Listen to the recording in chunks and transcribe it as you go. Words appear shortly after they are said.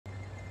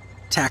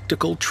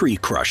tactical tree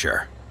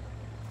crusher.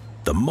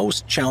 The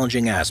most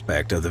challenging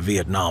aspect of the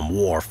Vietnam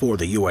War for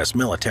the U.S.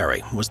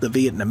 military was the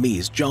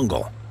Vietnamese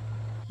jungle.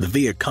 The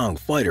Viet Cong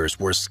fighters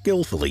were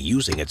skillfully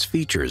using its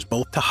features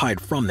both to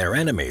hide from their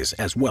enemies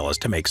as well as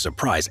to make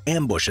surprise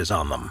ambushes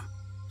on them.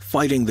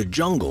 Fighting the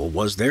jungle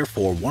was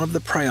therefore one of the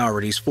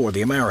priorities for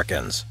the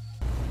Americans.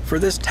 For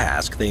this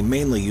task, they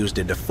mainly used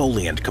a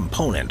defoliant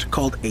component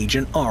called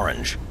Agent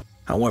Orange.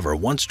 However,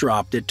 once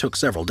dropped, it took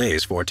several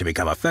days for it to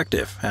become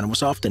effective and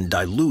was often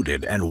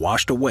diluted and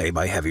washed away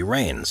by heavy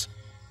rains.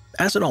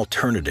 As an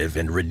alternative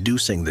in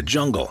reducing the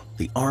jungle,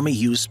 the Army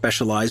used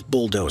specialized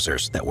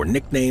bulldozers that were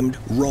nicknamed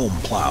Rome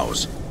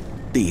plows.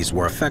 These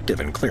were effective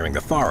in clearing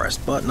the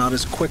forest, but not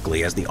as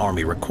quickly as the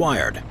Army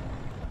required.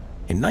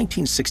 In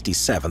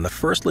 1967, the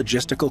 1st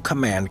Logistical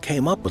Command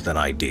came up with an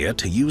idea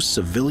to use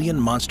civilian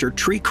monster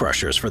tree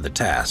crushers for the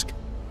task.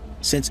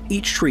 Since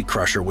each tree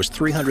crusher was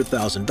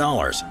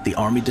 $300,000, the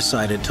Army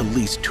decided to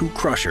lease 2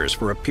 crushers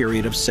for a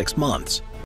period of 6 months.